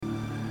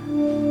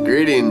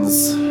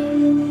Greetings.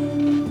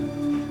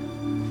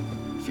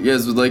 If you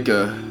guys would like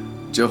a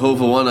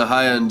Jehovah Wanna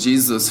High on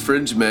Jesus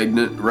fridge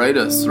magnet, write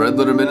us. Red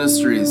Letter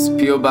Ministries,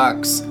 P.O.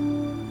 Box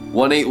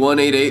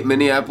 18188,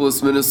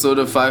 Minneapolis,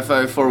 Minnesota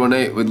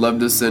 55418. We'd love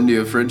to send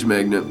you a fridge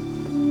magnet.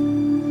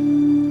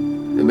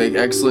 They make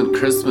excellent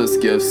Christmas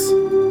gifts.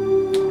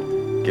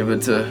 Give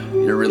it to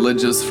your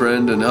religious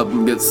friend and help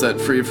them get set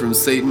free from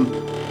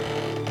Satan.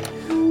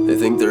 They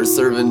think they're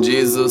serving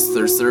Jesus,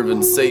 they're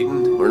serving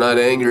Satan. We're not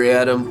angry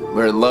at him,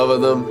 we're in love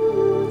with him.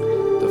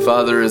 The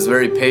Father is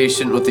very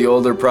patient with the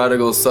older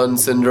prodigal son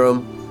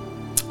syndrome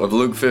of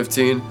Luke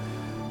 15.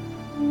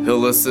 He'll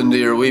listen to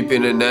your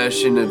weeping and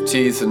gnashing of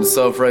teeth and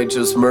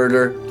self-righteous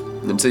murder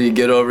until you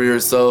get over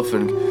yourself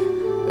and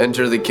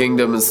enter the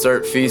kingdom and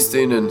start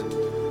feasting and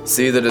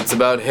see that it's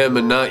about him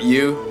and not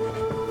you.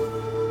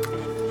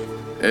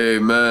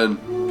 Amen.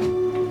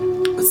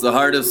 It's the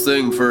hardest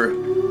thing for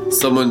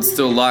someone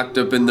still locked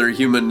up in their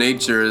human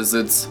nature, is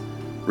it's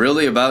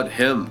really about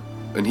him,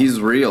 and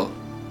he's real.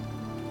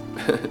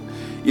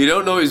 You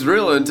don't know he's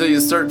real until you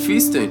start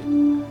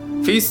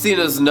feasting. Feasting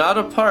is not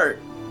a part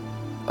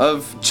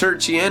of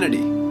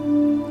churchianity.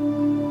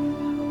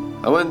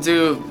 I went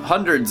to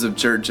hundreds of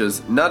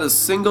churches. Not a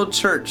single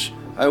church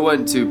I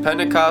went to,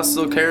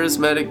 Pentecostal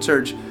charismatic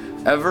church,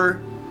 ever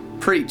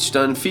preached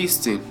on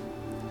feasting.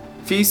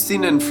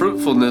 Feasting and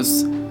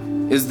fruitfulness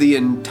is the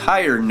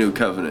entire new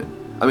covenant.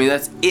 I mean,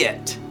 that's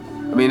it.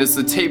 I mean, it's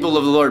the table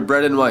of the Lord,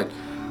 bread and wine.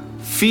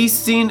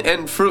 Feasting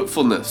and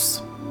fruitfulness.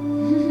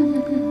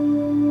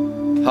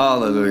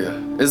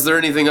 Hallelujah. Is there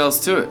anything else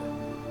to it?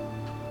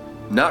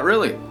 Not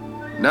really.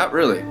 Not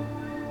really.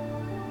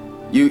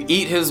 You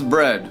eat his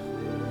bread,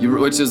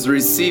 which is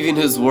receiving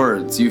his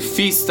words. You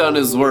feast on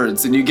his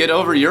words, and you get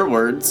over your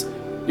words.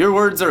 Your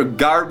words are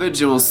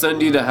garbage and will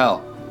send you to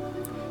hell.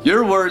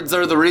 Your words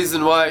are the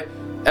reason why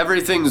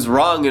everything's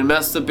wrong and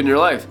messed up in your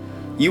life.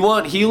 You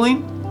want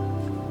healing?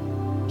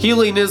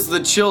 Healing is the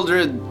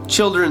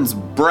children's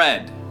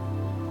bread.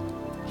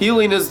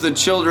 Healing is the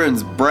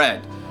children's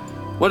bread.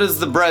 What is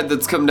the bread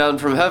that's come down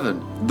from heaven?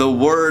 The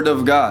Word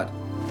of God.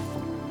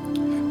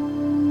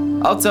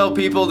 I'll tell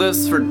people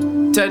this for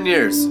 10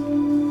 years.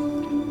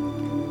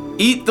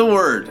 Eat the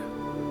Word.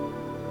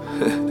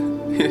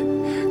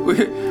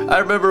 I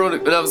remember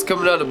when I was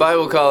coming out of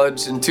Bible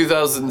college in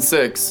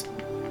 2006,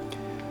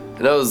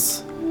 and I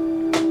was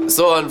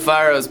so on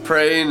fire. I was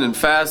praying and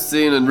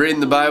fasting and reading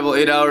the Bible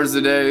 8 hours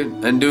a day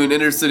and doing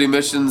inner-city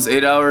missions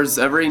 8 hours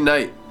every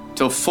night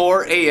till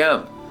 4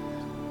 a.m.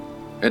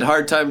 at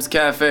Hard Times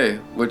Cafe,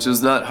 which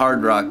is not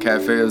Hard Rock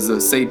Cafe. It was a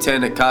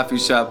satanic coffee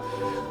shop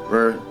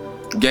where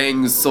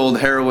gangs sold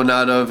heroin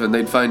out of, and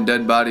they'd find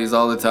dead bodies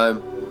all the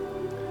time.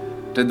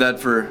 Did that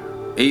for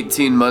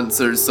 18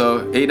 months or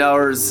so, 8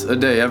 hours a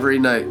day every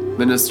night,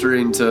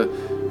 ministering to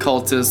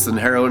cultists and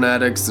heroin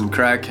addicts and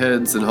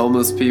crackheads and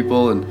homeless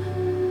people and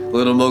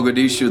Little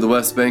Mogadishu, the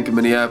West Bank of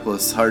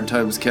Minneapolis, Hard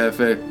Times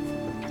Cafe.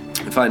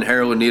 I find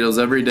heroin needles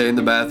every day in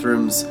the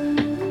bathrooms. I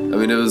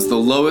mean, it was the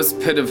lowest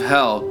pit of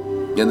hell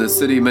in the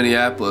city of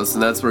Minneapolis,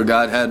 and that's where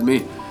God had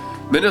me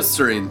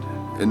ministering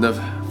in the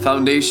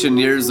foundation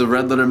years of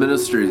Red Letter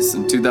Ministries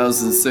in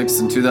 2006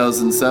 and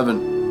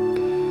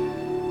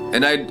 2007.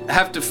 And I'd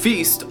have to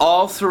feast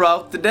all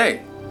throughout the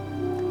day.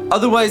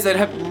 Otherwise, I'd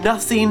have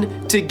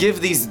nothing to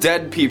give these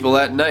dead people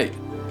at night.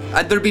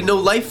 There'd be no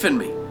life in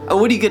me. And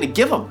what are you going to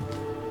give them?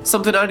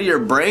 Something out of your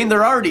brain?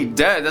 They're already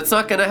dead. That's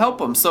not going to help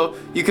them. So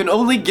you can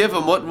only give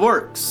them what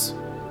works.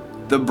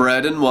 The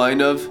bread and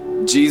wine of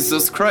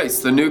Jesus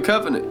Christ, the new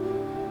covenant.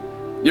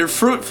 Your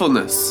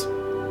fruitfulness.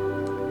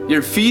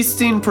 You're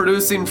feasting,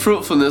 producing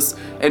fruitfulness,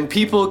 and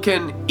people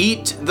can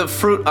eat the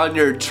fruit on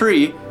your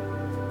tree.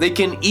 They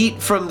can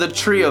eat from the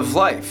tree of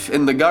life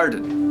in the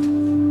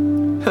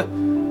garden.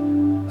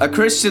 A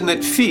Christian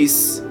that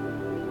feasts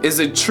is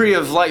a tree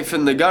of life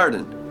in the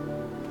garden.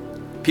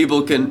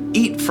 People can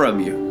eat from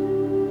you.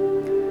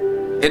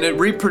 And it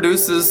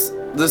reproduces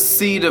the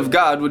seed of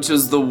God, which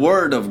is the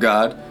Word of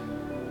God,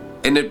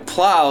 and it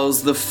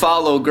plows the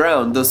fallow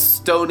ground, the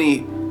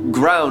stony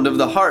ground of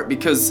the heart,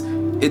 because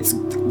it's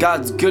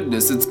God's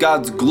goodness, it's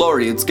God's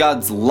glory, it's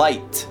God's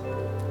light.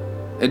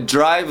 It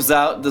drives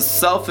out the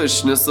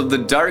selfishness of the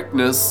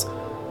darkness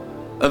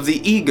of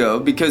the ego,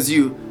 because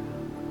you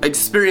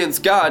experience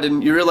God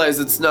and you realize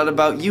it's not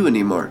about you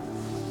anymore.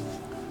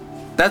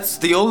 That's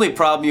the only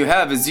problem you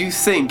have, is you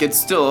think it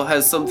still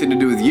has something to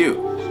do with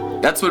you.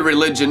 That's what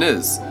religion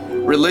is.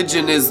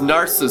 Religion is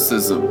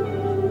narcissism.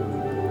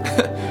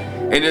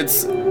 And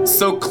it's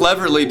so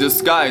cleverly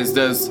disguised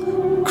as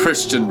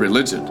Christian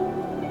religion.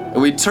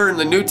 And we turn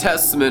the New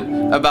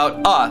Testament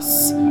about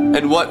us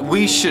and what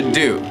we should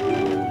do.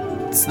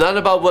 It's not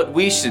about what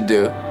we should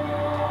do.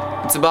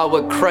 It's about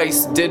what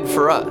Christ did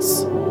for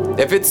us.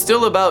 If it's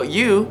still about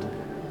you,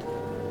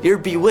 you're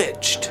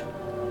bewitched.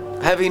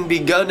 Having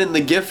begun in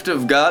the gift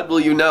of God, will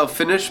you now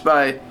finish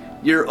by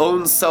your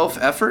own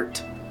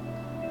self-effort?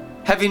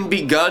 Having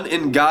begun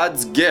in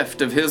God's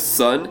gift of His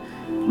Son,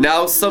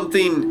 now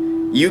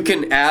something you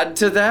can add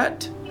to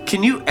that?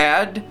 Can you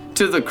add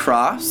to the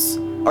cross?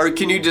 Or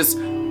can you just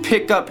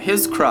pick up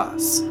his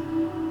cross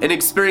and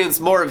experience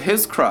more of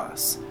his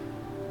cross.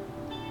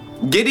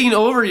 Getting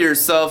over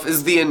yourself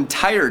is the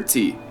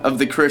entirety of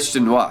the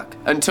Christian walk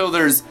until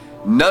there's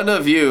none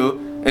of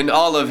you and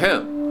all of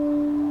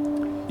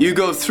him. You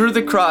go through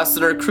the cross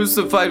and are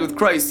crucified with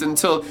Christ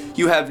until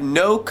you have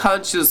no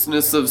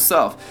consciousness of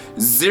self,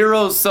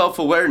 zero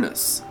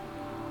self-awareness.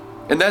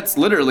 And that's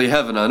literally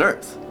heaven on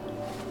earth.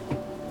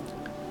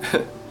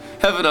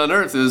 Heaven on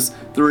earth is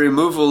the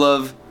removal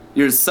of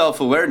your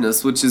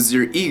self-awareness, which is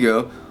your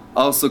ego,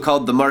 also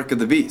called the mark of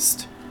the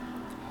beast.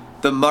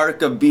 The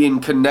mark of being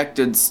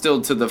connected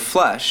still to the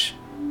flesh,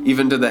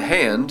 even to the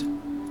hand,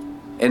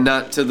 and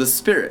not to the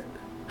spirit.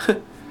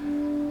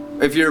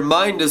 If your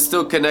mind is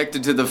still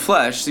connected to the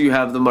flesh, you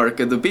have the mark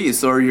of the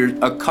beast, or you're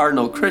a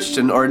carnal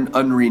Christian or an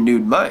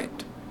unrenewed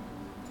mind.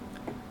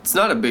 It's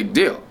not a big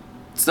deal.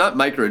 It's not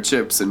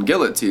microchips and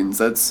guillotines.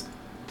 That's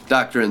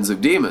doctrines of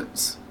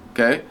demons.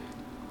 Okay?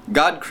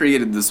 God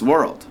created this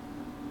world.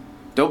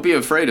 Don't be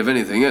afraid of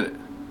anything in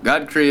it.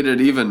 God created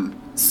even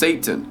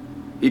Satan.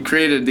 He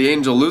created the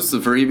angel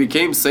Lucifer. He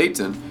became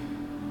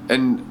Satan.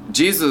 And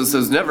Jesus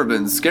has never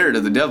been scared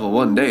of the devil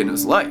one day in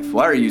his life.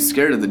 Why are you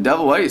scared of the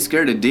devil? Why are you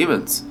scared of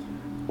demons?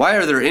 Why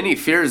are there any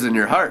fears in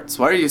your hearts?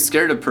 Why are you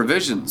scared of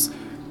provisions?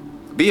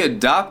 Be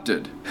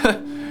adopted.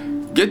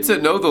 Get to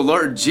know the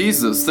Lord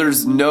Jesus.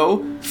 There's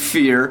no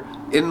fear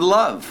in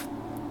love.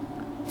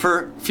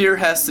 For fear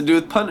has to do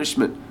with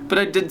punishment. But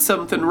I did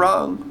something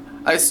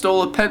wrong. I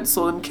stole a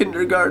pencil in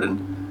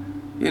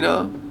kindergarten. You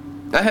know?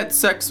 I had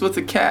sex with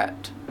a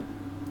cat.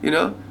 You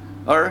know?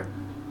 Or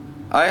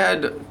I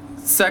had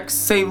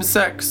same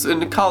sex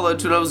in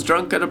college when I was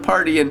drunk at a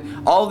party.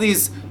 And all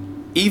these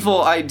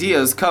evil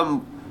ideas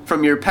come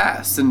from your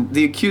past. And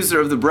the accuser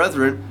of the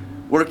brethren,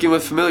 working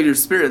with familiar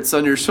spirits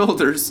on your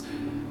shoulders,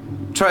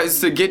 tries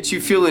to get you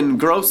feeling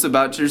gross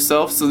about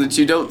yourself so that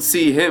you don't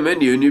see him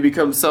in you and you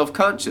become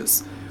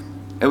self-conscious.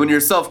 And when you're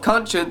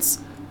self-conscious,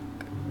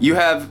 you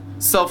have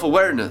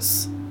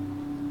self-awareness.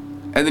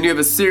 And then you have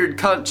a seared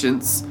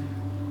conscience,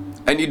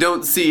 and you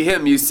don't see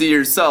him, you see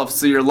yourself,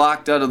 so you're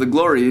locked out of the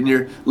glory and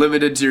you're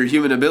limited to your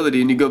human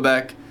ability, and you go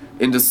back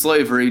into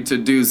slavery to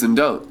do's and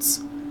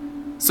don'ts.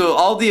 So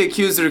all the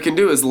accuser can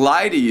do is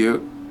lie to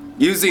you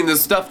using the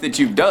stuff that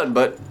you've done,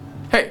 but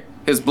hey,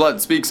 his blood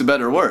speaks a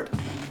better word.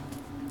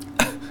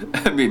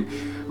 I mean,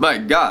 my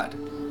God.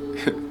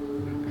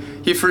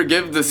 He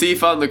forgave the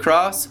thief on the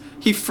cross.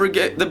 He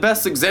forgave, the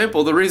best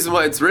example, the reason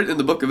why it's written in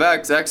the book of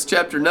Acts, Acts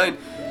chapter 9,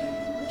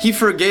 he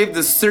forgave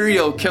the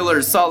serial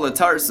killer Saul of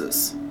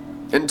Tarsus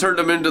and turned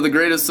him into the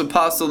greatest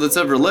apostle that's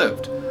ever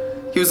lived.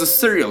 He was a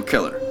serial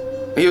killer.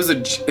 He was a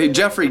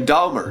Jeffrey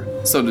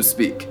Dahmer, so to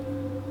speak.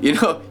 You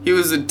know, he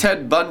was a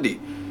Ted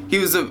Bundy. He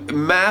was a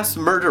mass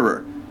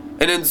murderer.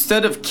 And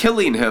instead of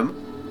killing him,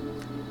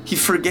 he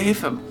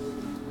forgave him.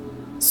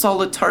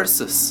 Saul of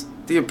Tarsus,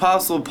 the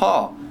apostle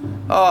Paul.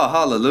 Oh,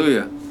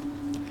 hallelujah.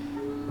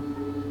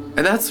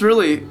 And that's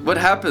really what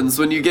happens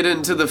when you get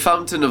into the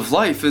fountain of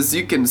life, is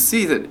you can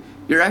see that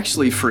you're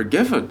actually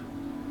forgiven.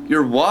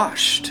 You're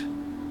washed.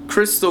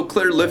 Crystal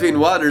clear living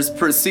waters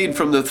proceed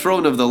from the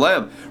throne of the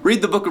Lamb.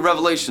 Read the book of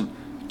Revelation,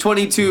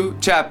 22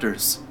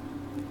 chapters.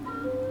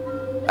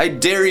 I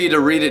dare you to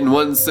read it in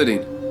one sitting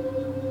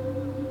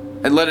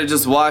and let it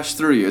just wash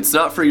through you. It's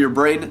not for your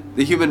brain.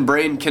 The human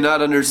brain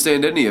cannot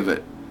understand any of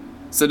it.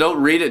 So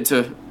don't read it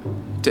to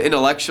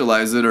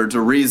intellectualize it or to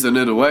reason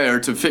it away or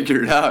to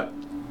figure it out.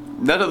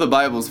 None of the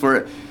Bible's for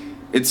it.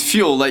 It's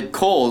fuel like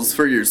coals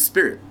for your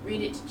spirit.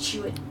 Read it to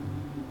chew it.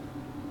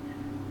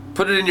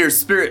 Put it in your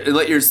spirit and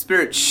let your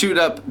spirit shoot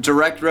up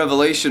direct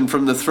revelation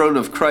from the throne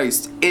of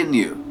Christ in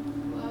you.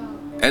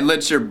 Wow. And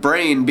let your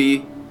brain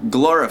be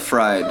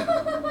glorified.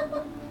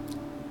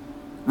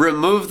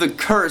 Remove the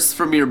curse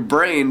from your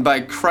brain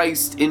by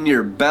Christ in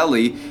your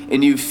belly,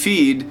 and you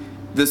feed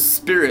the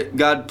spirit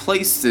God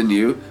placed in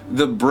you,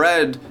 the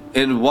bread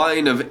and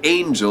wine of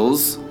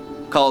angels,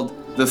 called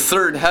the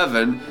third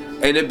heaven,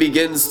 and it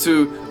begins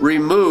to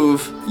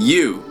remove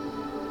you.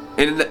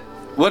 And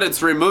what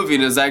it's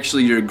removing is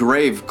actually your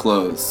grave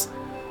clothes.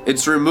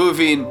 It's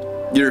removing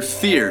your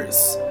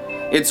fears.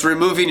 It's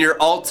removing your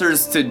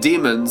altars to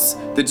demons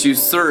that you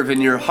serve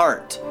in your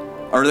heart,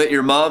 or that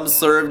your mom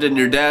served and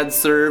your dad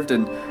served,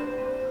 and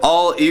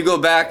all you go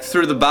back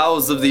through the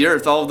bowels of the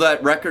earth, all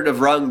that record of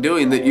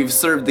wrongdoing that you've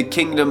served the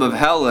kingdom of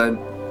hell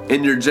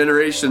in your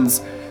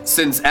generations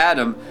since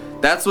Adam.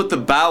 That's what the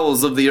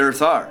bowels of the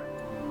earth are.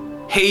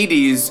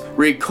 Hades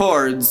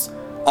records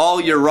all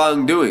your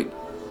wrongdoing.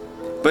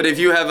 But if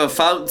you have a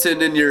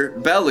fountain in your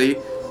belly,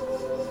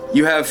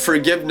 you have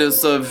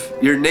forgiveness of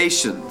your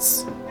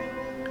nations.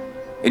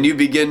 And you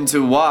begin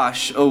to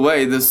wash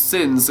away the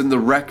sins and the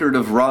record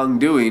of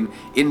wrongdoing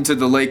into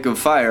the lake of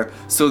fire,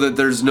 so that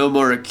there's no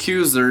more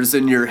accusers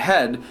in your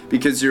head,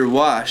 because you're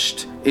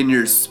washed in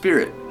your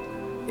spirit,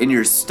 in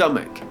your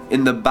stomach,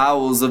 in the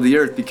bowels of the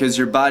earth, because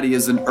your body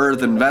is an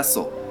earthen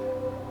vessel.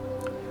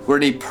 We're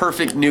in a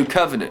perfect new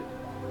covenant.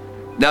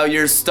 Now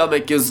your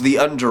stomach is the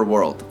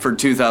underworld for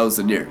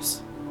 2,000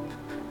 years.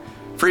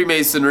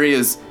 Freemasonry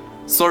is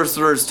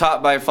sorcerers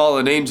taught by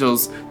fallen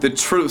angels the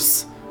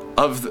truths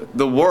of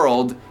the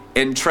world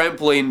and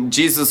trampling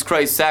Jesus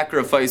Christ's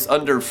sacrifice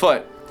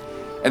underfoot.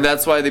 And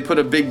that's why they put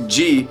a big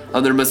G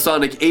on their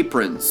Masonic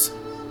aprons.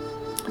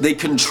 They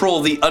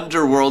control the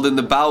underworld and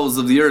the bowels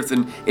of the earth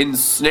and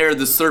ensnare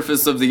the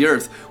surface of the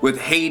earth with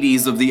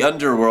Hades of the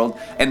underworld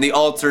and the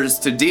altars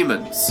to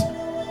demons.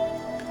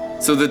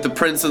 So that the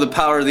prince of the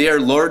power of the air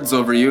lords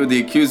over you,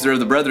 the accuser of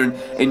the brethren,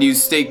 and you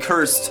stay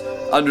cursed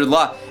under the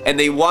law. And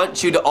they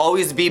want you to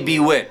always be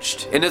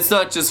bewitched. And it's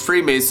not just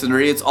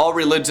Freemasonry, it's all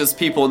religious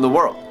people in the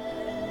world.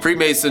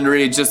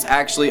 Freemasonry just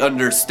actually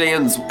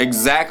understands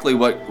exactly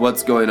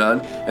what's going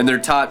on, and they're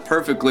taught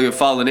perfectly of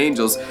fallen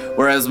angels,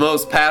 whereas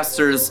most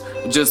pastors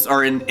just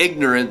are in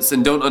ignorance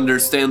and don't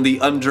understand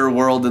the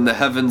underworld and the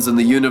heavens and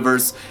the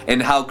universe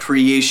and how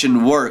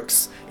creation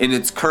works in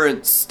its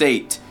current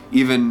state,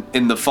 even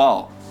in the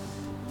fall.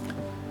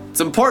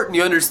 It's important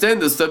you understand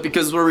this stuff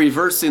because we're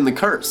reversing the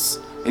curse,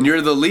 and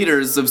you're the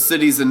leaders of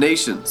cities and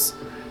nations.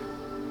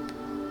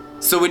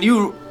 So when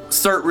you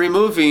start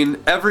removing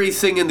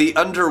everything in the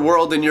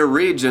underworld in your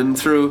region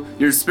through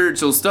your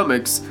spiritual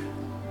stomachs,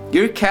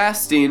 you're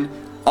casting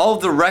all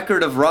the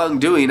record of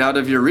wrongdoing out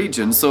of your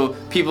region, so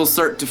people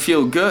start to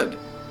feel good.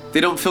 They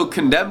don't feel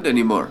condemned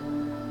anymore.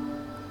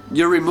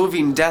 You're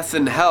removing death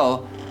and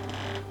hell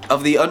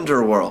of the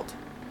underworld.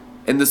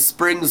 And the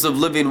springs of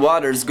living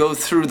waters go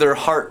through their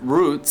heart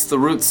roots, the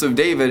roots of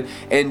David,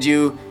 and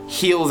you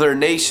heal their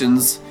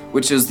nations,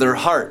 which is their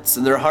hearts,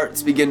 and their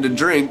hearts begin to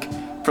drink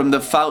from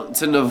the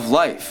fountain of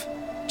life.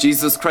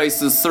 Jesus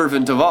Christ is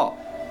servant of all.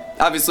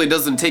 Obviously, it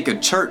doesn't take a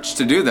church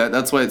to do that.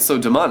 That's why it's so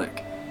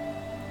demonic.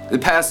 The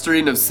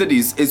pastoring of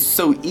cities is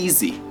so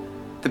easy.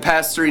 The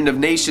pastoring of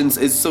nations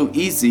is so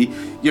easy.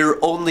 Your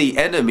only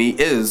enemy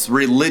is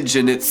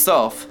religion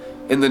itself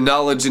and the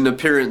knowledge and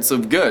appearance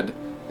of good,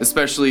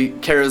 especially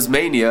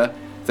charismania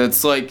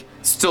that's like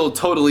still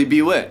totally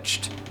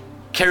bewitched.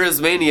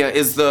 Charismania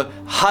is the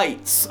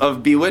heights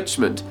of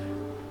bewitchment,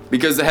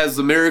 because it has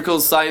the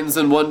miracles, signs,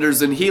 and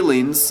wonders and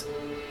healings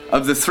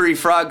of the three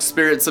frog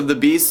spirits of the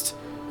beast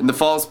and the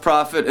false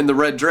prophet and the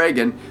red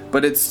dragon,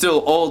 but it's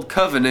still old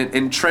covenant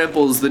and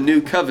tramples the new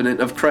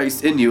covenant of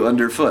Christ in you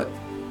underfoot.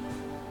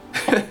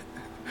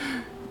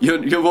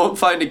 You won't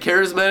find a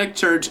charismatic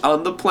church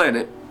on the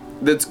planet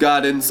that's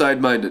God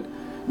inside minded.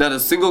 Not a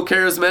single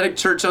charismatic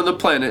church on the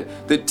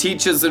planet that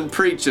teaches and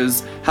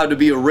preaches how to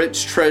be a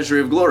rich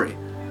treasury of glory,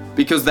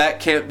 because that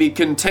can't be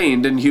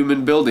contained in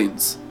human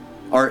buildings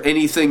or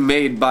anything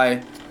made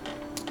by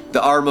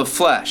the arm of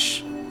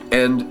flesh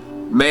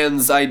and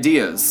man's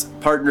ideas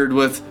partnered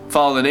with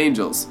fallen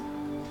angels.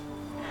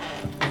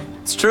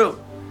 It's true.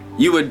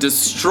 You would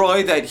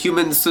destroy that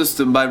human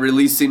system by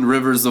releasing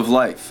rivers of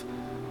life.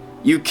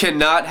 You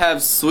cannot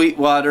have sweet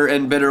water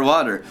and bitter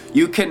water.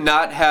 You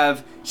cannot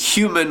have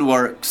human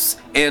works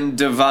and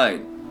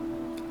divine.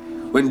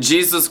 When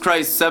Jesus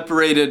Christ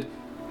separated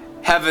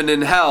heaven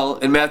and hell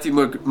in Matthew,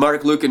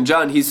 Mark, Luke, and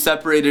John, he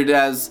separated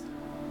as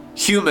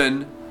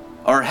human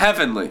or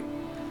heavenly.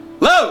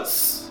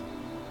 Los!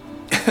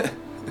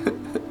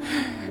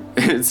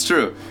 It's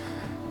true.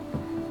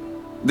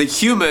 The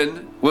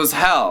human was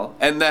hell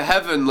and the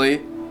heavenly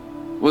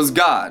was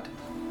God.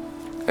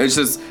 It's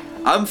just,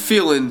 I'm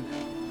feeling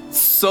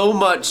so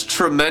much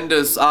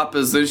tremendous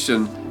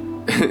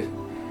opposition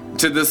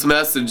to this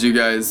message, you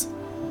guys.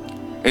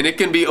 And it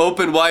can be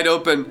open, wide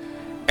open.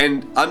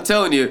 And I'm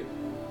telling you,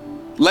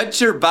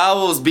 let your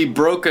bowels be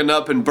broken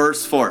up and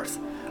burst forth.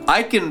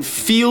 I can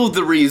feel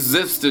the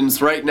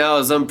resistance right now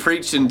as I'm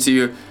preaching to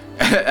you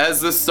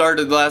as this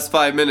started the last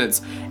 5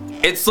 minutes.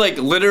 It's like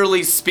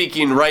literally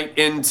speaking right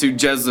into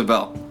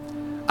Jezebel.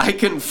 I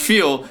can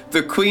feel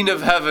the Queen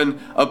of Heaven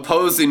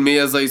opposing me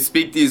as I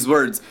speak these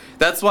words.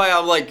 That's why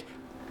I'm like,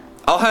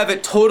 I'll have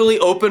it totally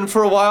open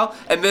for a while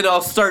and then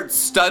I'll start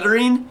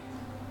stuttering,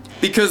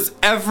 because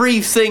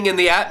everything in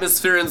the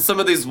atmosphere in some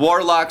of these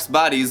warlocks'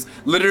 bodies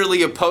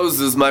literally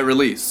opposes my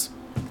release.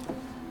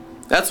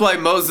 That's why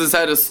Moses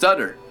had a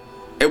stutter.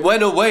 It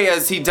went away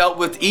as he dealt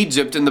with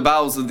Egypt in the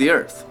bowels of the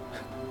earth.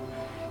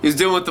 He's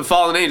dealing with the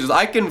fallen angels.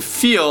 I can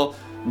feel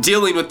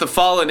dealing with the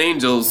fallen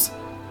angels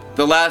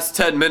the last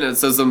 10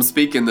 minutes as I'm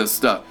speaking this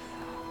stuff.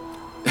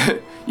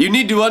 You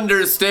need to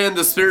understand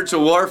the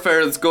spiritual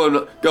warfare that's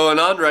going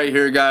on right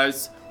here,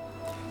 guys.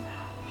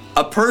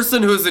 A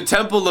person who is a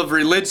temple of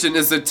religion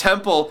is a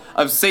temple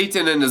of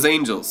Satan and his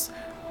angels.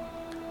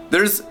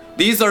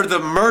 These are the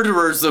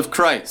murderers of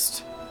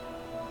Christ.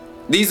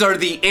 These are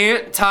the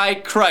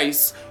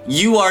anti-Christ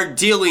you are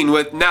dealing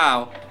with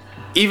now,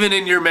 even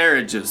in your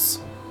marriages,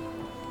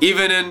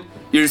 even in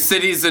your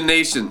cities and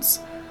nations.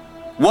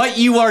 What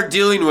you are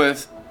dealing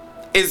with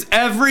is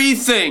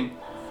everything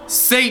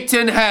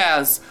Satan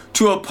has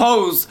to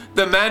oppose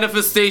the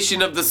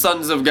manifestation of the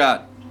sons of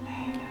God.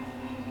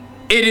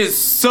 It is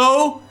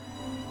so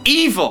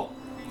evil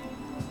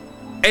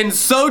and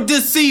so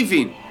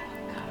deceiving,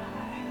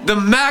 the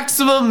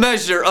maximum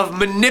measure of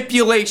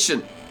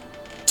manipulation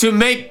to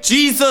make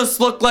Jesus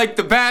look like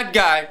the bad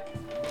guy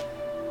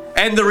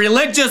and the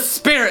religious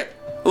spirit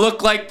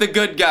look like the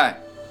good guy.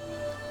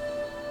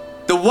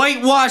 The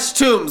whitewashed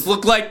tombs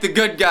look like the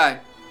good guy.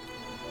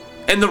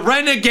 And the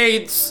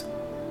renegades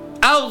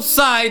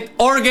outside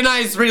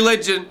organized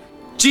religion,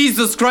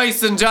 Jesus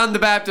Christ and John the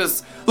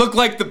Baptist, look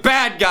like the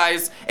bad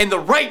guys, and the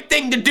right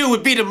thing to do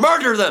would be to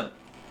murder them.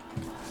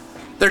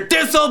 They're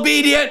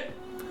disobedient.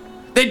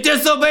 They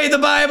disobey the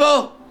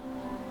Bible.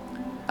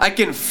 I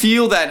can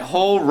feel that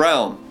whole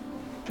realm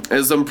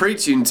as I'm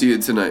preaching to you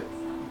tonight.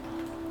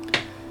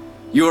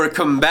 You are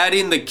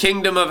combating the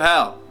kingdom of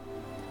hell.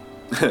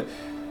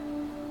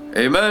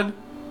 Amen.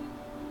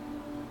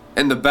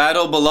 And the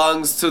battle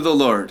belongs to the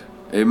Lord.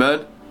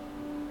 Amen.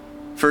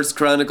 1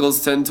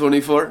 Chronicles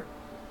 10:24.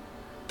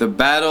 The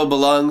battle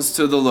belongs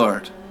to the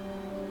Lord.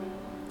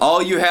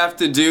 All you have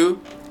to do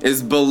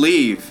is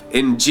believe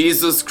in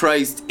Jesus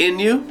Christ in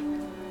you,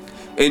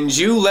 and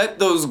you let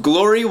those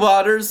glory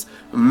waters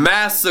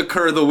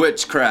massacre the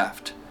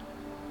witchcraft.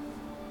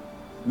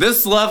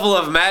 This level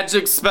of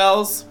magic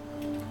spells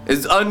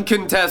is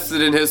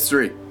uncontested in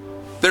history.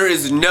 There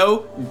is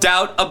no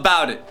doubt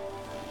about it.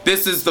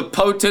 This is the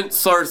potent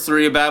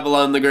sorcery of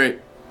Babylon the Great.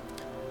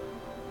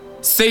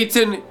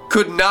 Satan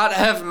could not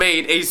have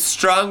made a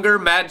stronger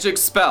magic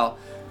spell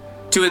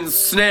to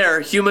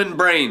ensnare human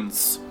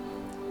brains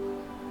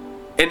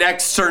in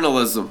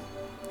externalism,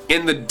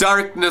 in the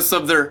darkness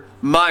of their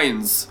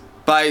minds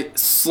by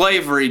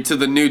slavery to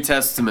the New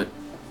Testament.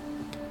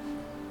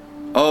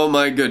 Oh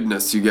my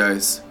goodness, you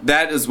guys.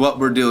 That is what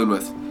we're dealing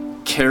with.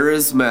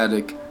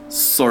 Charismatic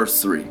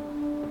sorcery,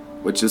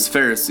 which is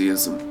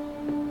Phariseeism.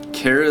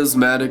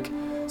 Charismatic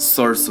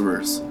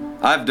sorcerers.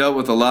 I've dealt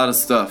with a lot of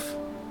stuff,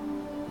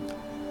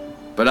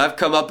 but I've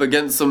come up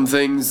against some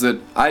things that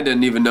I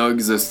didn't even know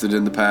existed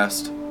in the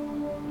past.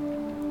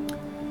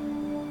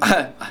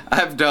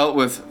 I've dealt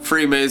with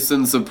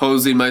Freemasons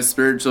opposing my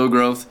spiritual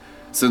growth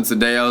since the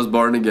day I was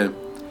born again.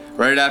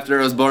 Right after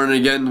I was born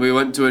again, we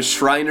went to a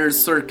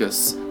Shriners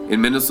Circus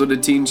in Minnesota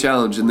Teen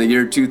Challenge in the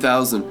year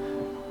 2000.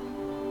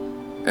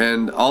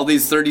 And all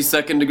these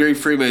 32nd degree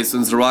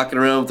Freemasons are walking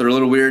around with their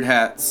little weird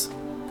hats.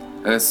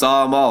 And I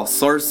saw them all,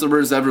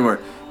 sorcerers everywhere,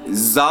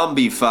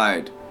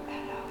 zombified.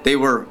 They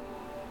were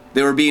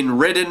being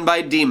ridden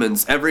by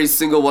demons, every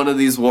single one of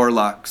these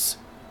warlocks.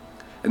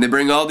 And they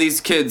bring all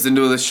these kids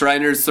into the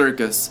Shriners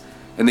Circus,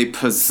 and they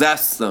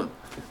possess them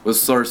with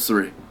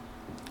sorcery.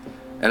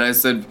 And I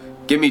said,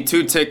 give me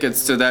 2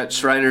 tickets to that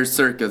Shriners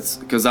Circus,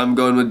 because I'm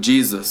going with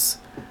Jesus.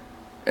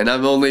 And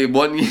I'm only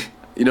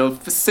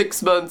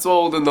 6 months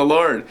old in the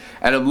Lord.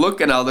 And I'm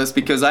looking at all this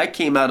because I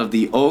came out of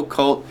the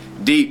occult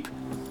deep.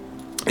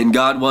 And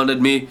God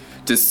wanted me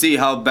to see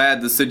how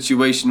bad the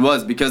situation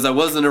was, because I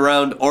wasn't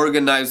around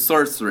organized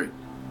sorcery.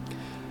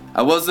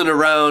 I wasn't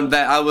around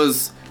that. I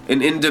was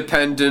an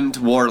independent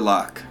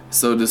warlock,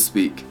 so to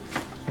speak.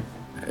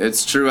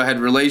 It's true, I had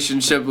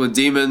relationship with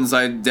demons.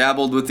 I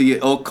dabbled with the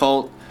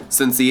occult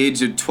since the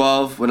age of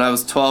 12. When I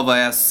was 12, I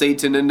asked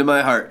Satan into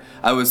my heart.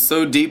 I was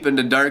so deep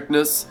into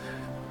darkness.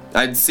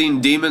 I'd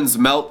seen demons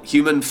melt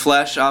human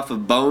flesh off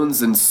of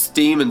bones, and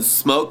steam and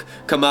smoke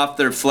come off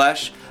their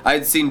flesh.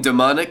 I'd seen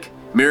demonic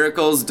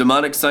miracles,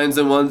 demonic signs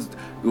and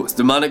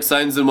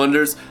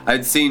wonders.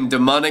 I'd seen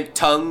demonic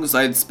tongues.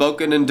 I'd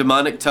spoken in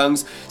demonic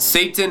tongues.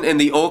 Satan and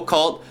the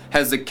occult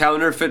has a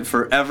counterfeit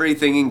for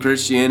everything in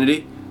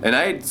Christianity, and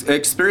I had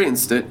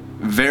experienced it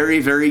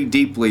very, very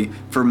deeply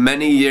for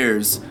many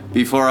years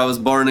before I was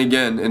born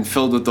again and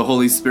filled with the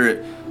Holy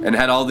Spirit, and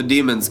had all the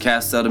demons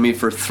cast out of me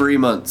for 3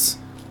 months,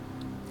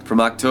 from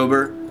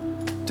October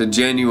to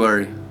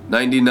January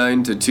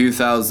 99 to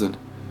 2000.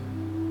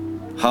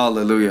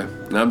 Hallelujah.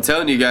 And I'm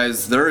telling you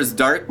guys, there is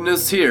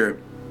darkness here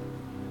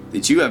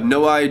that you have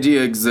no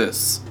idea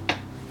exists.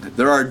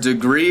 There are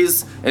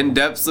degrees and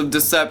depths of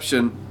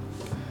deception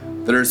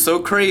that are so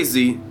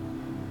crazy,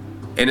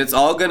 and it's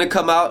all going to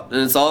come out,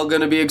 and it's all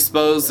going to be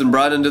exposed and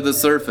brought into the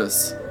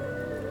surface.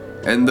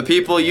 And the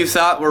people you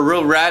thought were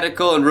real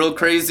radical and real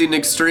crazy and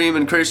extreme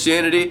in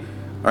Christianity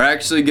are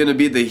actually going to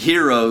be the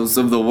heroes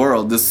of the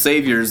world, the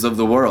saviors of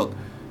the world,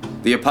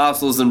 the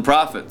apostles and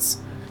prophets.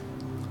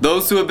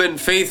 Those who have been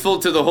faithful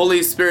to the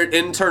Holy Spirit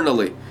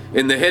internally,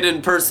 in the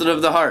hidden person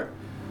of the heart,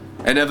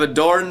 and have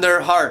adorned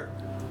their heart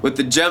with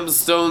the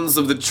gemstones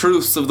of the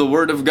truths of the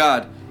Word of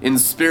God in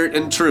spirit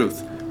and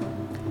truth.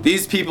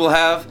 These people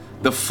have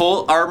the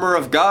full armor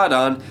of God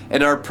on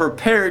and are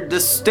prepared to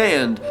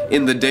stand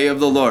in the day of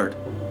the Lord.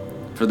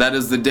 For that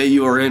is the day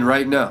you are in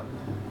right now.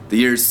 The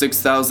year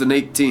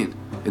 6018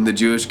 in the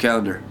Jewish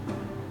calendar.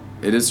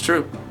 It is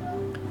true.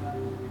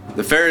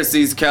 The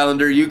Pharisees'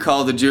 calendar you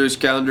call the Jewish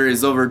calendar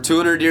is over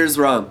 200 years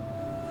wrong.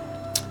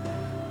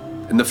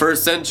 In the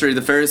first century,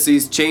 the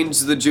Pharisees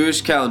changed the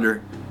Jewish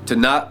calendar to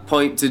not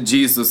point to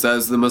Jesus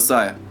as the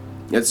Messiah.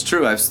 It's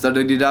true, I've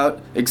studied it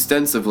out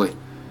extensively.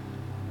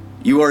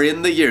 You are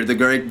in the year, the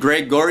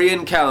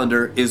Gregorian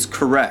calendar is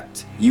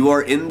correct. You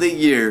are in the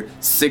year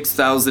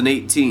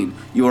 6018.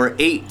 You are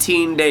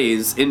 18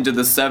 days into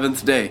the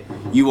 7th day.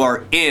 You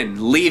are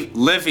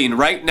living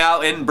right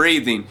now and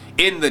breathing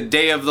in the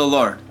day of the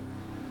Lord.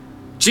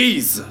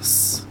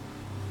 Jesus.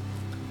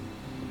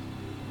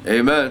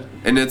 Amen.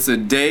 And it's a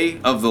day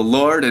of the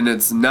Lord, and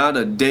it's not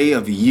a day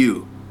of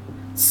you.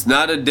 It's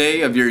not a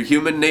day of your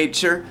human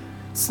nature.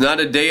 It's not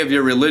a day of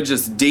your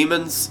religious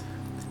demons.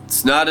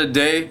 It's not a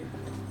day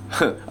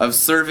of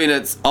serving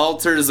at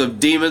altars of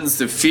demons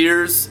to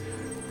fears.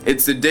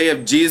 It's a day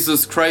of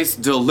Jesus Christ's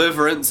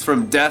deliverance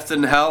from death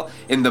and hell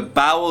in the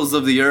bowels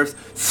of the earth,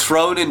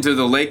 thrown into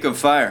the lake of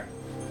fire.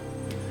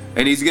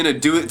 And he's going to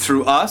do it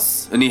through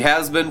us, and he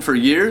has been for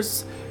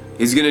years.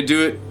 He's going to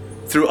do it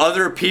through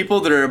other people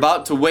that are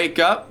about to wake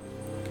up.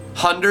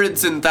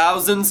 Hundreds and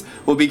thousands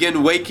will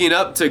begin waking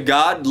up to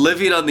God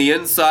living on the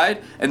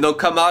inside, and they'll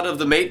come out of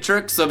the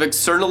matrix of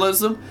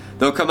externalism.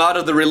 They'll come out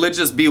of the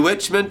religious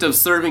bewitchment of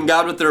serving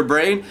God with their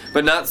brain,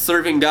 but not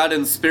serving God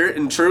in spirit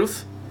and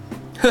truth.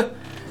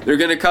 They're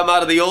going to come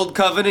out of the old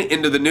covenant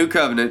into the new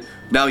covenant.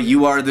 Now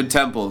you are the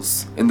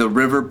temples, and the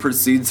river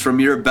proceeds from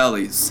your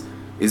bellies.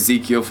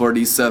 Ezekiel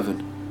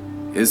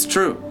 47 is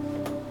true.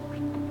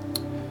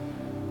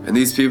 And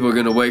these people are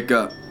going to wake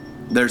up.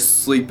 They're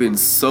sleeping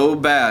so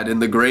bad in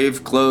the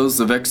grave clothes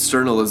of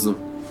externalism.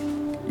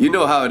 You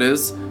know how it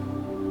is.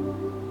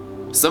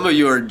 Some of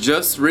you are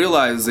just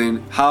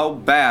realizing how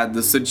bad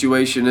the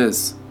situation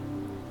is.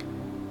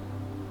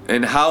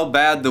 And how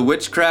bad the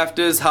witchcraft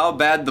is, how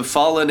bad the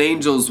fallen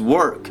angels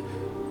work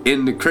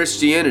in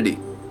Christianity.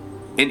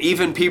 And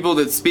even people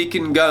that speak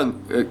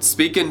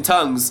in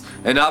tongues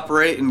and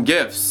operate in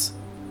gifts.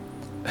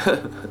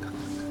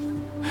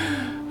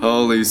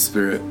 Holy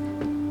Spirit.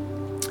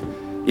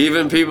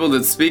 Even people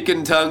that speak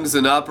in tongues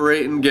and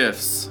operate in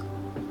gifts.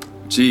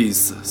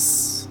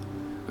 Jesus.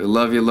 We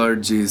love you,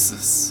 Lord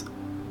Jesus.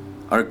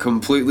 Are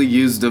completely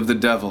used of the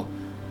devil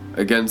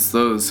against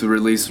those who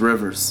release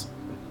rivers.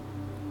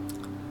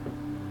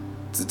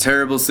 It's a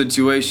terrible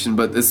situation,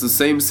 but it's the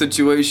same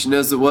situation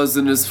as it was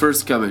in his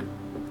first coming.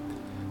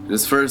 In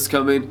his first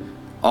coming,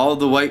 all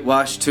the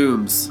whitewashed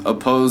tombs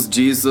opposed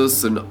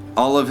Jesus and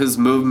all of his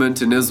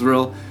movement in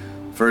Israel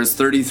for his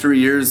 33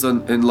 years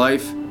in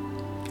life.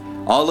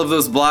 All of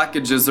those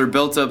blockages are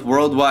built up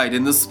worldwide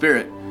in the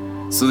Spirit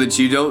so that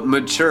you don't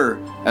mature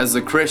as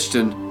a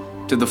Christian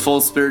to the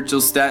full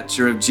spiritual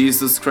stature of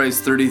Jesus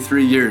Christ,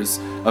 33 years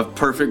of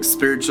perfect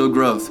spiritual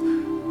growth.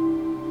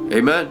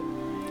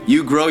 Amen.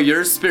 You grow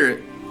your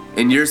spirit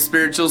and your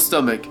spiritual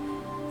stomach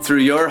through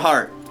your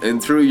heart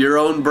and through your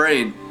own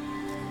brain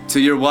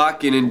till you're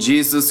walking in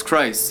Jesus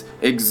Christ,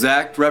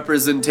 exact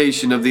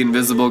representation of the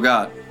invisible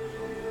God.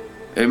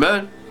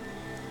 Amen.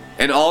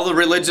 And all the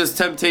religious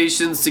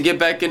temptations to get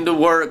back into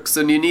works,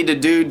 and you need to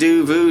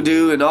do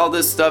voodoo and all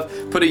this stuff,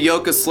 put a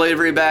yoke of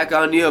slavery back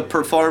on you, of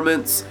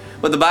performance.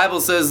 But the Bible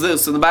says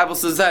this and the Bible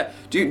says that.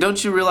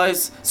 Don't you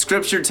realize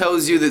Scripture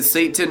tells you that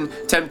Satan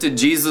tempted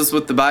Jesus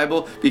with the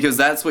Bible because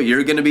that's what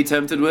you're going to be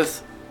tempted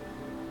with?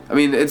 I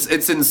mean,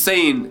 it's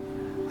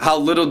insane how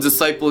little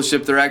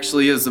discipleship there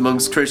actually is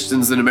amongst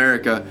Christians in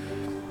America.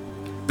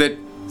 That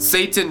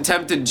Satan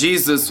tempted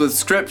Jesus with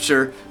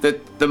Scripture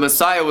that the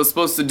Messiah was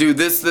supposed to do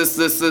this.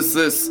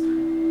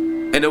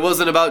 And it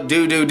wasn't about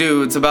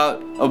do. It's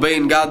about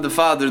obeying God the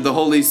Father, the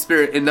Holy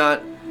Spirit, and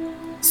not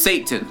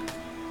Satan.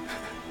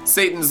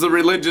 Satan's the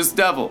religious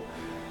devil.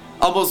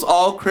 Almost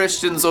all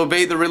Christians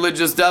obey the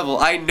religious devil.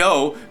 I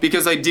know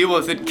because I deal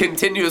with it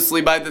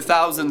continuously by the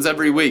thousands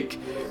every week.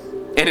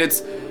 And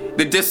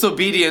the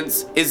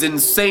disobedience is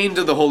insane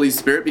to the Holy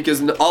Spirit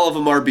because all of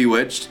them are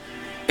bewitched.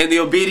 And the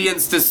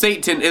obedience to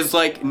Satan is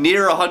like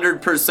near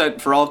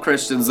 100% for all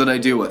Christians that I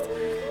deal with.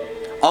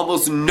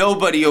 Almost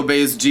nobody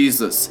obeys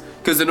Jesus.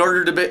 Because in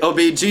order to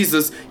obey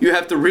Jesus, you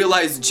have to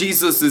realize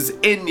Jesus is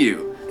in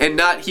you and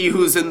not he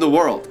who's in the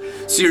world.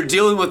 So you're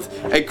dealing with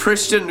a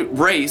Christian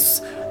race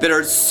that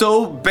are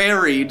so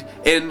buried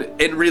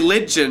in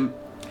religion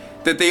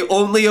that they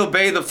only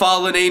obey the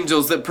fallen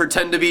angels that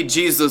pretend to be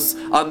Jesus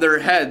on their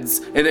heads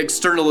in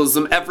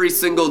externalism every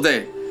single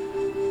day.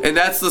 And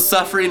that's the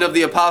suffering of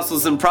the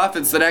apostles and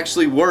prophets that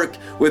actually work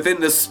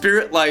within the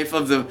spirit life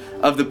of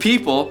the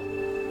people,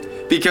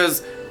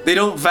 because they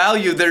don't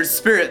value their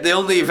spirit. They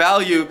only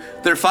value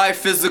their 5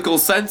 physical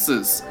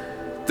senses.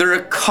 They're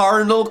a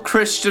carnal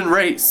Christian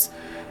race,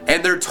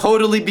 and they're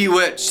totally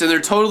bewitched, and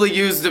they're totally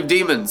used of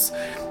demons.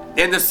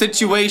 And the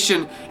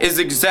situation is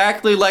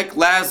exactly like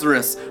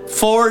Lazarus,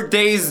 4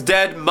 days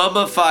dead,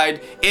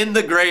 mummified, in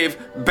the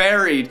grave,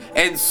 buried,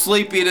 and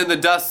sleeping in the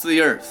dust of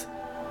the earth.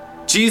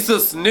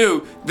 Jesus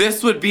knew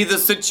this would be the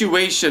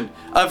situation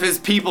of his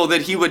people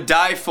that he would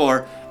die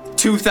for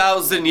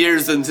 2,000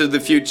 years into the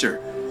future.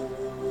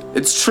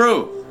 It's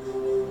true.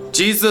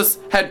 Jesus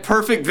had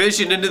perfect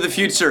vision into the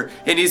future,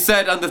 and he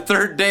said on the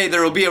 3rd day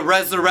there will be a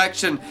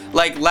resurrection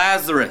like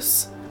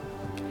Lazarus.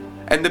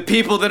 And the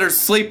people that are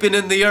sleeping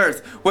in the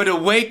earth would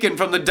awaken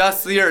from the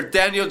dust of the earth.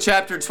 Daniel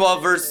chapter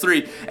 12 verse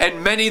 3.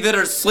 And many that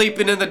are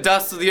sleeping in the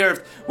dust of the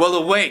earth will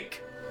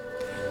awake.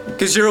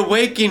 Because you're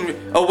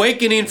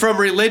awakening from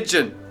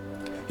religion.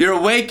 You're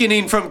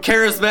awakening from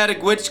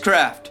charismatic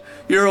witchcraft.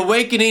 You're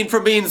awakening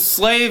from being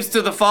slaves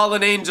to the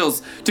fallen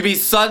angels to be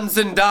sons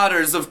and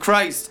daughters of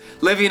Christ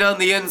living on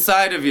the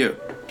inside of you.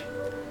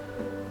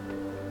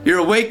 You're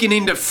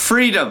awakening to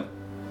freedom.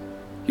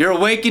 You're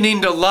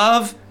awakening to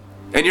love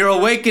and you're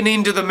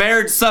awakening to the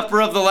marriage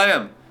supper of the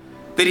Lamb,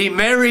 that he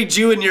married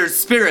you in your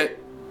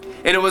spirit,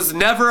 and it was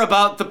never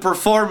about the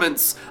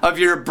performance of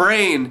your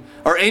brain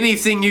or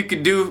anything you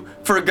could do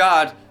for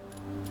God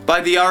by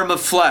the arm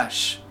of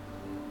flesh.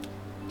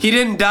 He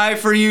didn't die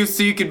for you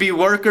so you could be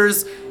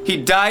workers. He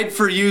died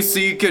for you so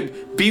you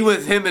could be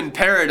with him in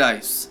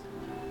paradise,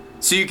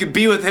 so you could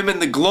be with him in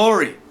the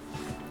glory,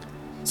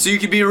 so you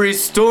could be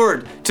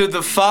restored to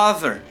the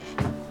Father.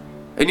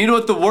 And you know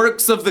what the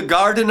works of the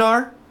garden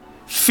are?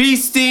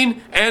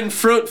 Feasting and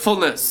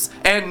fruitfulness,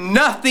 and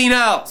nothing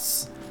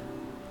else.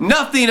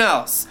 Nothing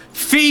else.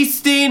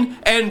 Feasting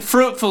and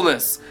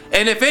fruitfulness.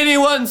 And if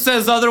anyone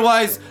says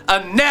otherwise,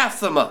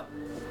 anathema.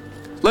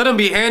 Let them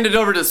be handed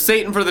over to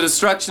Satan for the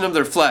destruction of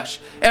their flesh.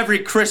 Every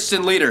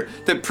Christian leader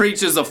that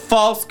preaches a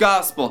false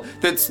gospel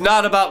that's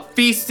not about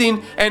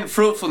feasting and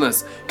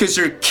fruitfulness, because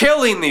you're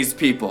killing these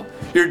people.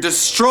 You're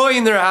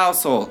destroying their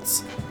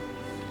households.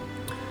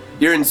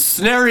 You're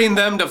ensnaring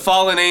them to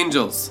fallen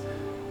angels.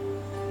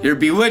 You're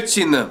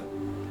bewitching them.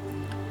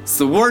 It's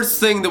the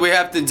worst thing that we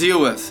have to deal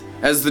with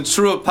as the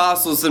true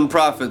apostles and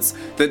prophets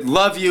that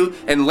love you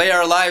and lay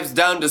our lives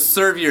down to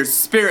serve your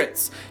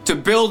spirits, to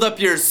build up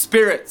your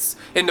spirits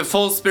into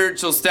full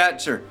spiritual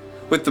stature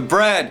with the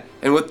bread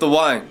and with the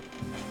wine.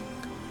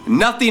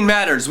 Nothing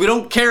matters. We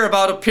don't care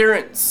about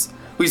appearance.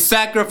 We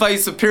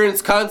sacrifice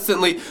appearance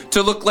constantly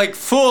to look like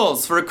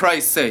fools for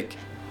Christ's sake.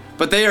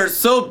 But they are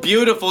so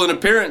beautiful in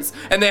appearance,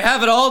 and they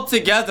have it all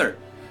together.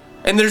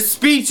 And their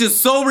speech is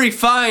so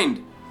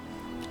refined.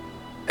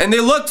 And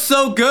they look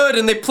so good,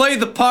 and they play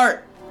the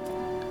part.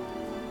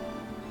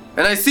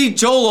 And I see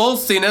Joel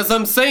Osteen as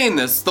I'm saying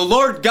this. The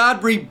Lord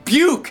God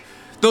rebuke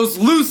those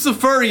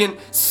Luciferian,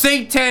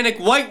 satanic,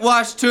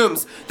 whitewashed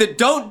tombs that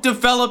don't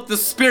develop the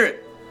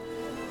Spirit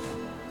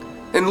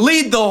and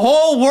lead the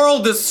whole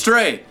world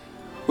astray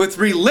with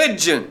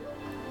religion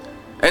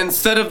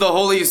instead of the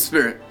Holy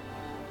Spirit.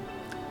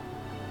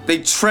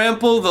 They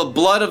trample the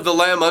blood of the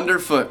Lamb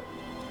underfoot,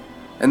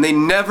 and they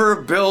never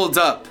build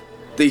up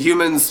the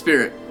human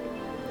spirit.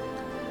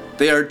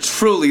 They are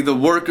truly the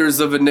workers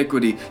of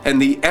iniquity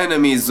and the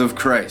enemies of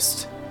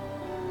Christ.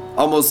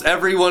 Almost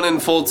everyone in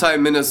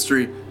full-time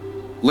ministry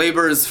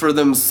labors for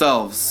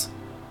themselves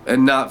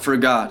and not for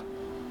God.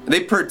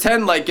 They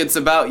pretend like it's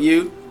about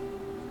you.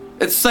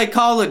 It's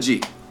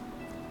psychology.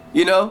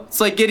 You know, it's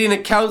like getting a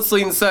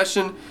counseling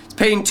session,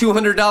 paying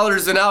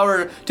 $200 an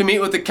hour to meet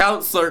with a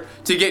counselor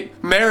to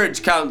get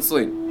marriage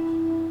counseling.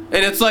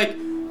 And it's like,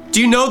 do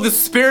you know the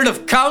spirit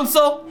of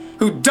counsel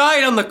who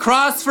died on the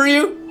cross for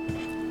you?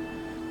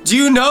 Do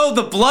you know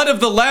the blood of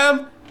the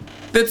Lamb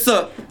that's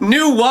a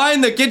new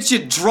wine that gets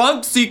you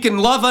drunk so you can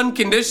love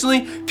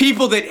unconditionally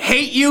people that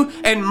hate you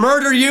and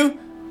murder you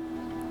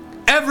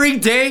every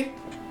day?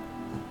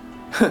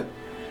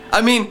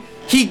 I mean,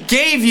 he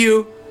gave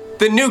you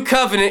the new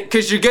covenant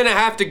because you're going to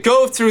have to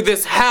go through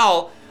this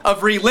hell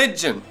of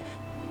religion.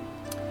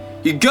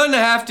 You're going to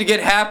have to get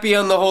happy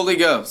on the Holy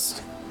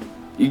Ghost.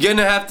 You're going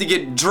to have to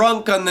get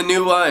drunk on the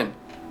new wine.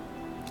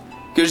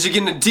 Because you're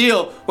going to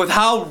deal with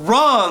how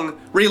wrong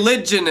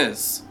religion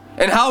is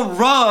and how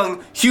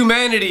wrong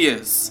humanity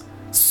is.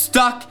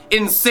 Stuck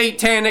in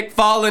satanic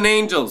fallen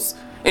angels,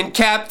 in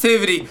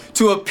captivity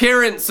to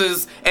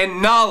appearances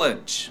and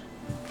knowledge.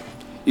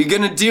 You're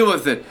going to deal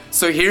with it.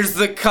 So here's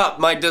the cup,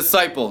 my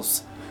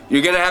disciples.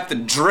 You're going to have to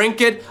drink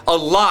it a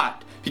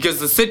lot because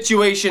the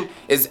situation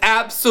is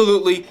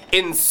absolutely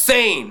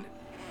insane.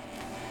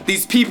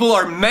 These people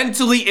are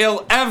mentally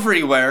ill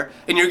everywhere,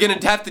 and you're going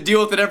to have to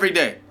deal with it every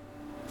day.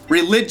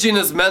 Religion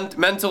is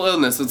mental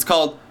illness. It's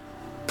called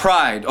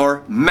pride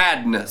or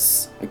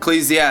madness.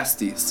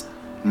 Ecclesiastes.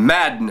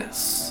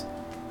 Madness.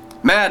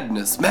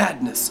 Madness,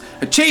 madness.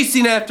 A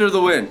chasing after the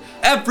wind.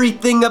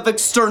 Everything of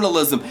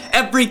externalism.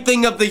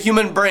 Everything of the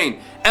human brain.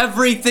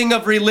 Everything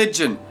of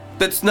religion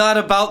that's not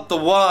about the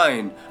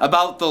wine,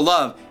 about the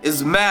love,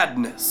 is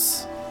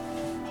madness.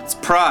 It's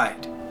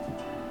pride.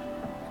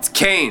 It's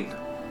Cain.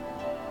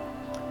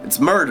 It's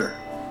murder.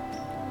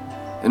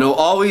 And it'll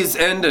always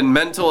end in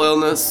mental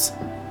illness.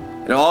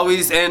 It'll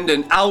always end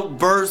in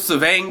outbursts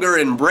of anger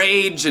and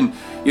rage, and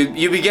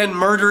you begin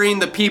murdering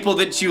the people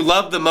that you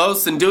love the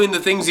most and doing the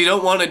things you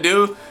don't want to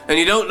do, and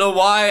you don't know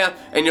why,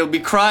 and you'll be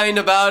crying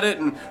about it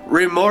and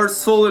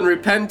remorseful and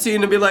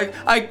repenting and be like,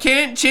 I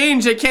can't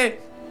change, I can't.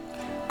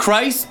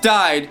 Christ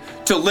died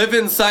to live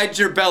inside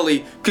your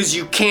belly because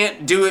you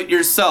can't do it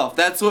yourself.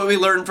 That's what we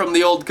learned from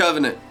the Old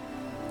Covenant.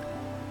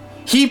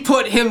 He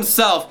put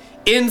himself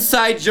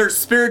inside your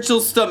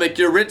spiritual stomach,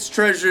 your rich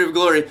treasury of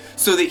glory,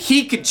 so that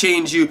he could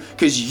change you,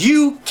 because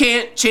you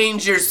can't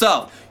change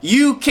yourself.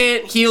 You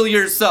can't heal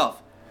yourself.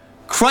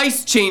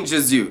 Christ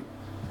changes you.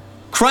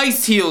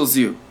 Christ heals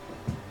you.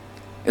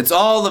 It's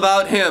all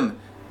about him,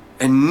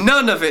 and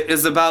none of it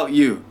is about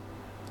you.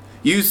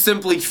 You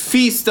simply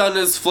feast on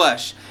his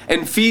flesh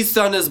and feast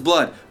on his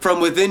blood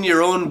from within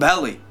your own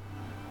belly.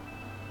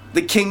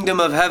 The kingdom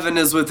of heaven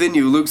is within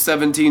you, Luke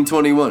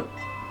 17:21.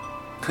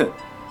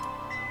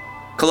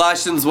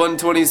 Colossians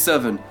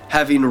 1:27,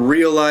 having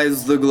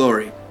realized the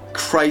glory,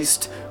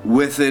 Christ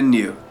within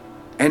you.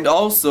 And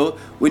also,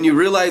 when you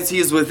realize he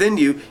is within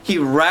you, he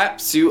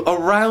wraps you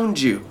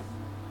around you.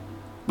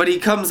 But he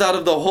comes out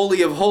of the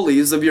Holy of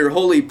Holies of your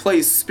holy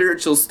place,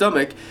 spiritual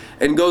stomach,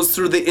 and goes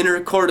through the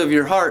inner court of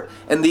your heart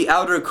and the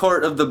outer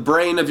court of the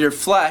brain of your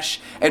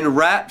flesh and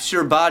wraps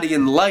your body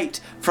in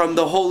light from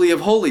the Holy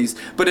of Holies.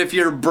 But if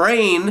you're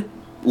brain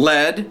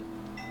led,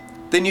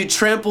 then you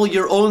trample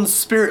your own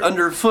spirit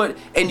underfoot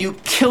and you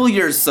kill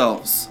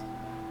yourselves.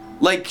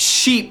 Like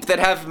sheep that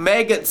have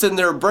maggots in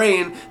their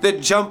brain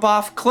that jump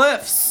off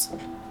cliffs.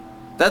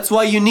 That's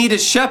why you need a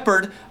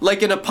shepherd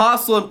like an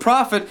apostle and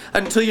prophet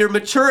until you're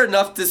mature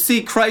enough to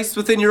see Christ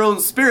within your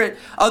own spirit.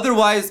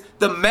 Otherwise,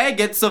 the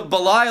maggots of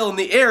Belial in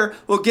the air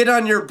will get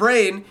on your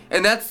brain,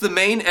 and that's the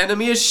main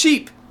enemy of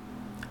sheep.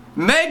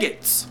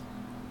 Maggots,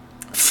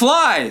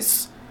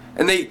 flies,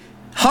 and they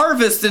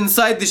harvest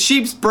inside the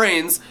sheep's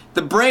brains.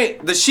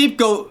 The sheep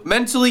go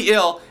mentally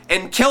ill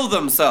and kill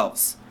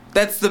themselves.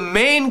 That's the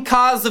main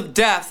cause of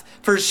death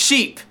for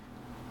sheep.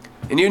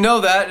 And you know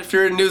that if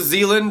you're in New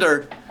Zealand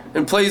or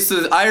in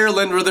places,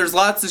 Ireland, where there's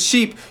lots of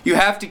sheep, you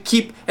have to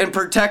keep and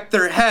protect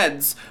their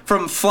heads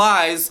from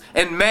flies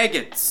and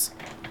maggots.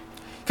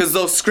 Because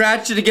they'll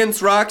scratch it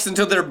against rocks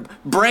until their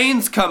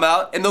brains come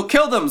out and they'll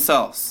kill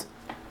themselves.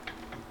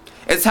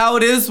 It's how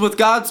it is with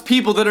God's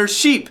people that are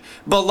sheep.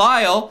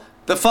 Belial,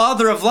 the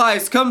father of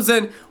lies, comes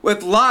in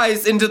with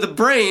lies into the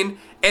brain,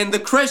 and the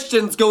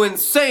Christians go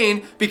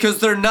insane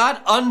because they're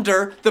not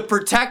under the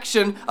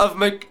protection of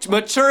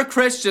mature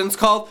Christians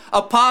called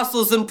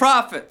apostles and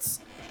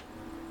prophets,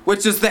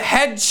 which is the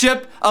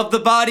headship of the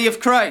body of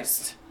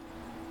Christ.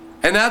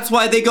 And that's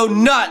why they go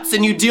nuts,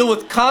 and you deal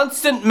with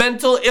constant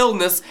mental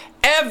illness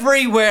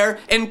everywhere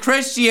in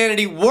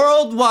Christianity,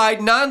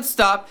 worldwide,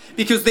 nonstop,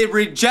 because they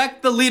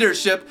reject the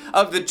leadership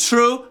of the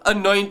true,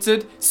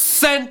 anointed,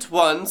 sent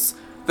ones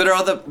that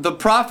are the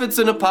prophets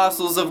and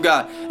apostles of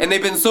God. And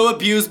they've been so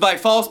abused by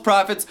false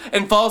prophets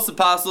and false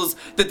apostles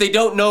that they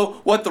don't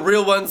know what the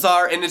real ones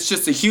are, and it's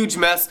just a huge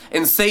mess,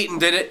 and Satan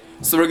did it,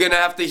 so we're going to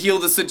have to heal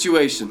the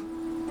situation.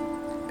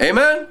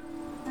 Amen?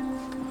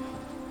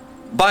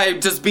 By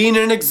just being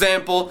an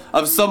example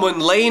of someone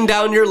laying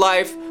down your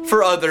life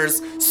for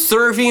others,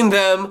 serving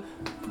them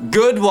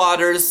good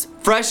waters,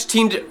 fresh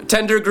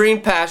tender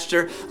green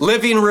pasture,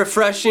 living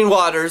refreshing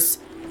waters,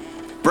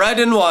 bread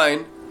and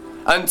wine,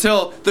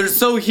 until they're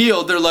so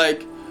healed, they're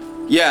like,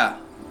 yeah,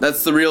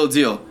 that's the real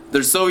deal.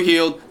 They're so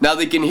healed, now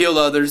they can heal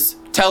others,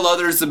 tell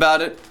others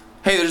about it.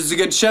 Hey, there's a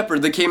good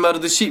shepherd that came out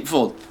of the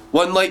sheepfold,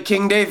 one like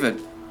King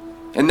David.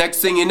 And next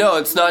thing you know,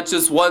 it's not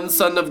just one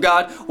son of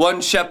God,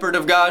 one shepherd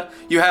of God.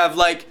 You have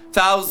like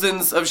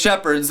thousands of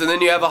shepherds, and then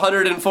you have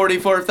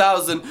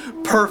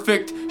 144,000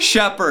 perfect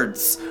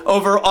shepherds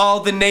over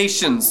all the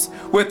nations,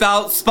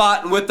 without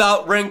spot and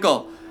without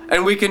wrinkle.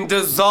 And we can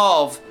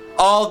dissolve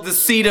all the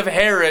seed of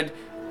Herod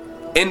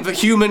in the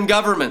human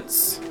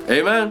governments.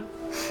 Amen?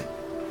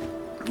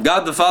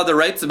 God the Father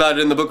writes about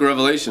it in the book of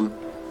Revelation.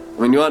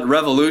 When you want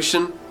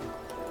revolution,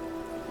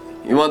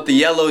 you want the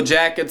yellow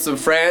jackets of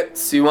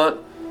France, you want,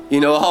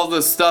 all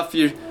the stuff,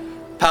 your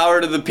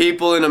power to the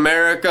people in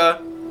America,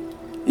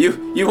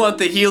 you want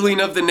the healing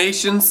of the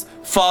nations,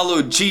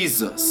 follow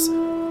Jesus.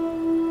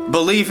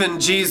 Believe in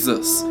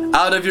Jesus.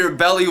 Out of your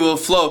belly will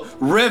flow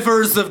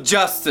rivers of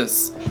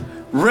justice.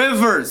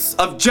 Rivers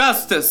of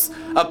justice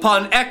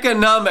upon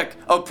economic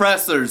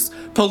oppressors,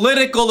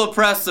 political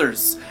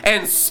oppressors,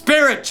 and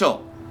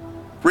spiritual,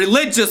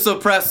 religious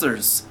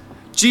oppressors.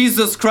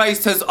 Jesus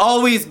Christ has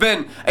always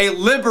been a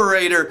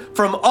liberator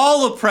from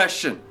all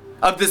oppression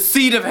of the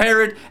seed of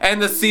Herod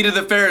and the seed of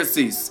the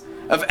Pharisees,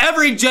 of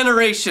every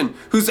generation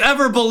who's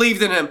ever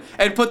believed in him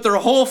and put their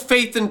whole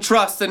faith and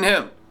trust in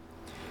him.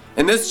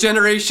 And this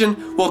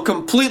generation will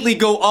completely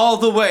go all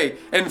the way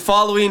in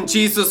following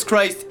Jesus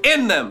Christ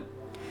in them,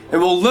 and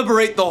will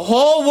liberate the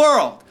whole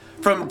world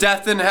from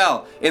death and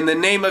hell in the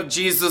name of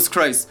Jesus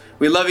Christ.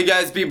 We love you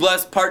guys. Be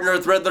blessed. Partner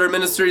with Red Letter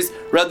Ministries,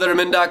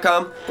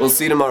 redlettermin.com. We'll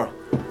see you tomorrow.